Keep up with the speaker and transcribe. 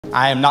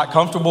I am not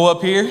comfortable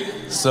up here,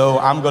 so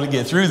I'm going to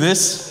get through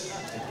this.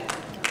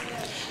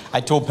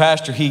 I told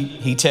Pastor,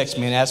 he texted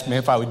me and asked me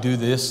if I would do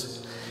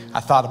this. I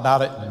thought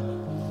about it.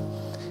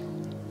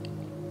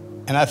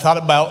 And I thought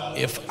about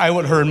if I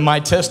would have heard my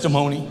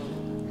testimony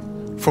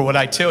for what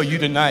I tell you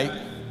tonight,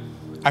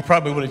 I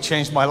probably would have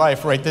changed my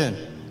life right then.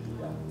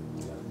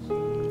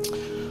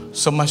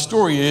 So my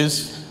story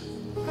is,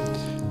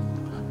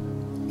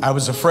 I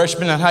was a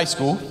freshman in high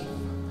school.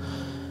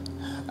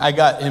 I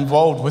got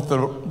involved with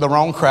the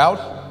wrong crowd,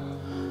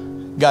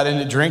 got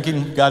into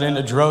drinking, got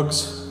into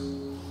drugs.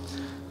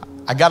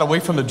 I got away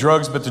from the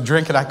drugs, but the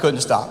drinking I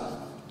couldn't stop.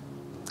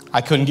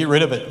 I couldn't get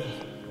rid of it.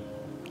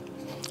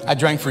 I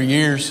drank for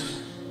years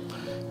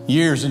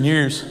and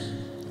years.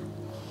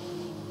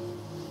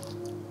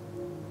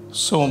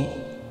 So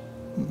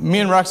me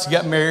and Roxy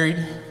got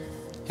married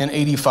in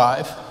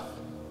 '85.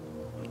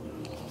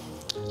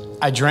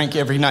 I drank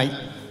every night.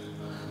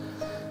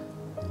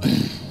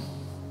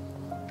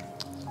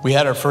 We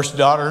had our first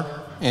daughter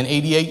in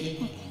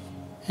 '88,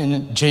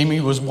 and Jamie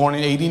was born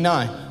in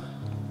 '89.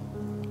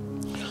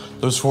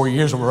 Those 4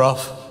 years were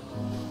rough.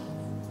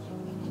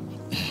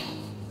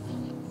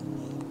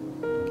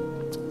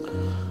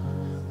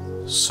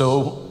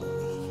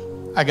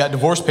 So I got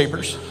divorce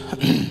papers.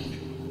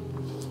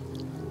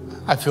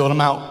 I filled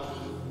them out.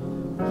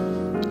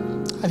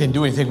 I didn't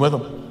do anything with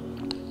them.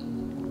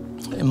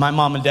 And my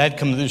mom and dad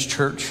come to this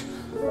church.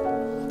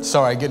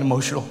 Sorry, I get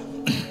emotional.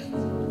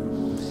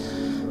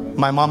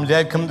 My mom and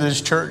dad come to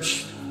this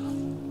church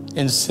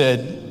and said,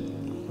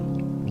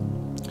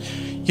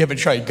 "You haven't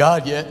tried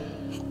God yet."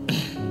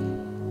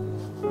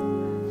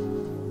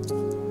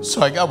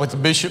 So I got with the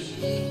bishop.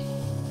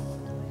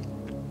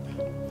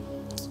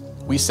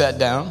 We sat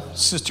down.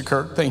 Sister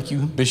Kirk, thank you.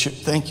 Bishop,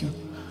 thank you.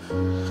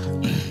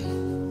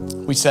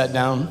 We sat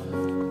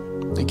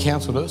down. They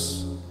counseled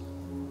us.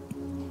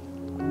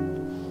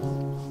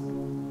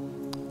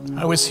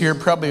 I was here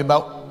probably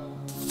about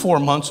 4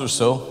 months or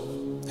so,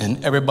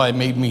 and everybody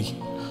made me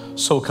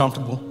so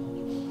comfortable.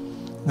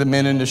 The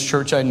men in this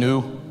church I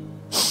knew.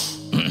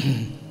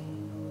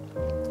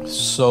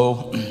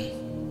 So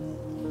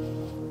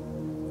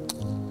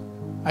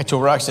I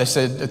told Roxy, I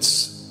said,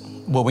 "That's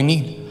what we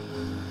need.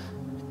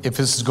 If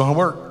this is going to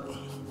work,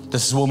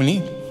 this is what we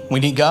need.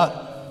 We need God.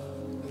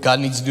 God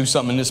needs to do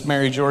something in this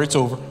marriage or it's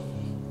over."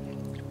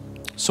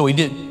 So he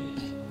did.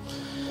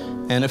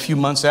 And a few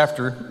months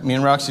after me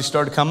and Roxy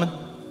started coming,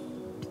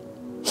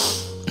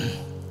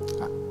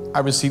 I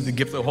received the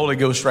gift of the Holy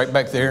Ghost right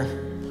back there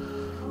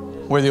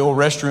where the old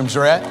restrooms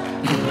are at.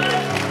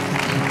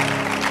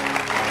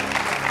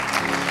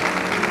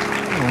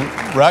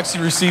 Roxy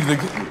received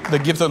the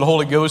gift of the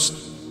Holy Ghost,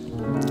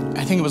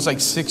 I think it was like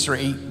 6 or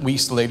 8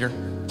 weeks later.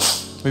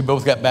 We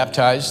both got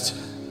baptized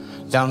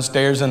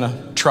downstairs in a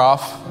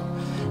trough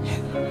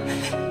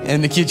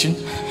in the kitchen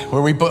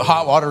where we put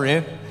hot water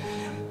in.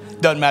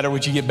 Doesn't matter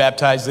what you get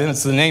baptized in.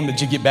 It's the name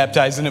that you get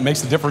baptized in that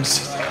makes the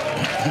difference.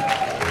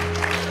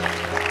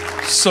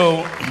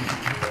 So,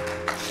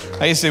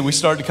 like I said, we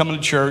started coming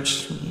to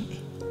church.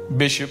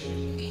 Bishop,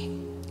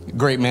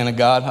 great man of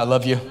God. I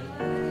love you.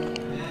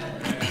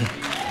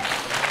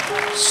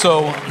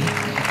 So,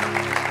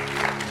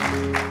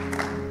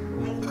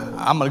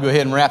 I'm going to go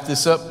ahead and wrap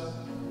this up,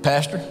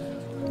 Pastor.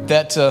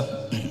 That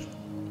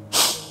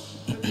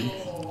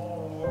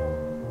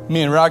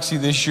me and Roxy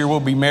this year will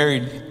be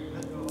married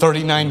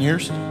 39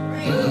 years.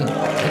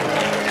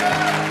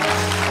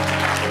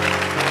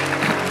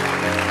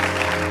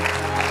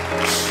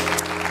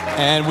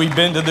 And we've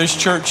been to this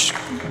church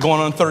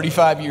going on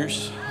 35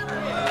 years.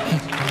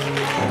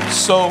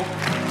 So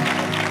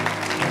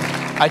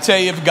I tell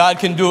you, if God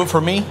can do it for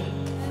me,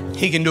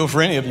 he can do it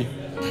for any of you.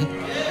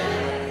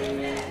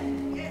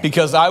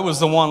 Because I was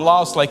the one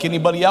lost like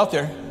anybody out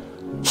there.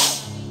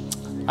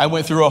 I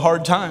went through a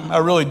hard time. I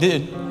really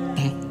did.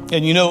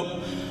 And you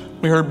know,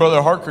 we heard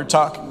Brother Harker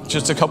talk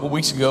just a couple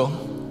weeks ago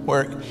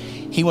where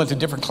he went to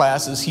different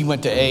classes. He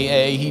went to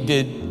AA. He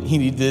did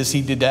this,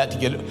 he did that to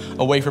get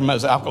away from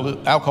his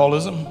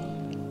alcoholism.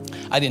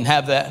 I didn't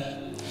have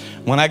that.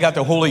 When I got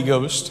the Holy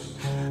Ghost,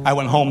 I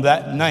went home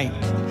that night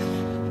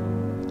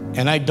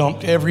and I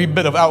dumped every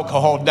bit of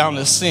alcohol down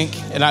the sink,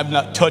 and I've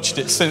not touched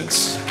it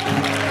since.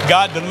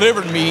 God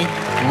delivered me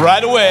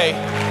right away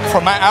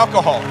from my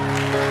alcohol.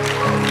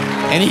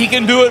 And he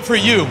can do it for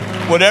you.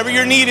 Whatever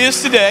your need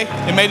is today,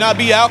 it may not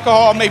be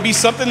alcohol, it may be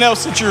something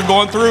else that you're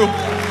going through.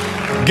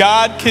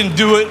 God can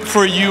do it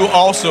for you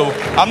also.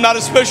 I'm not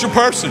a special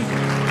person.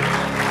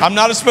 I'm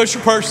not a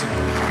special person.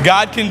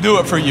 God can do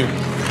it for you.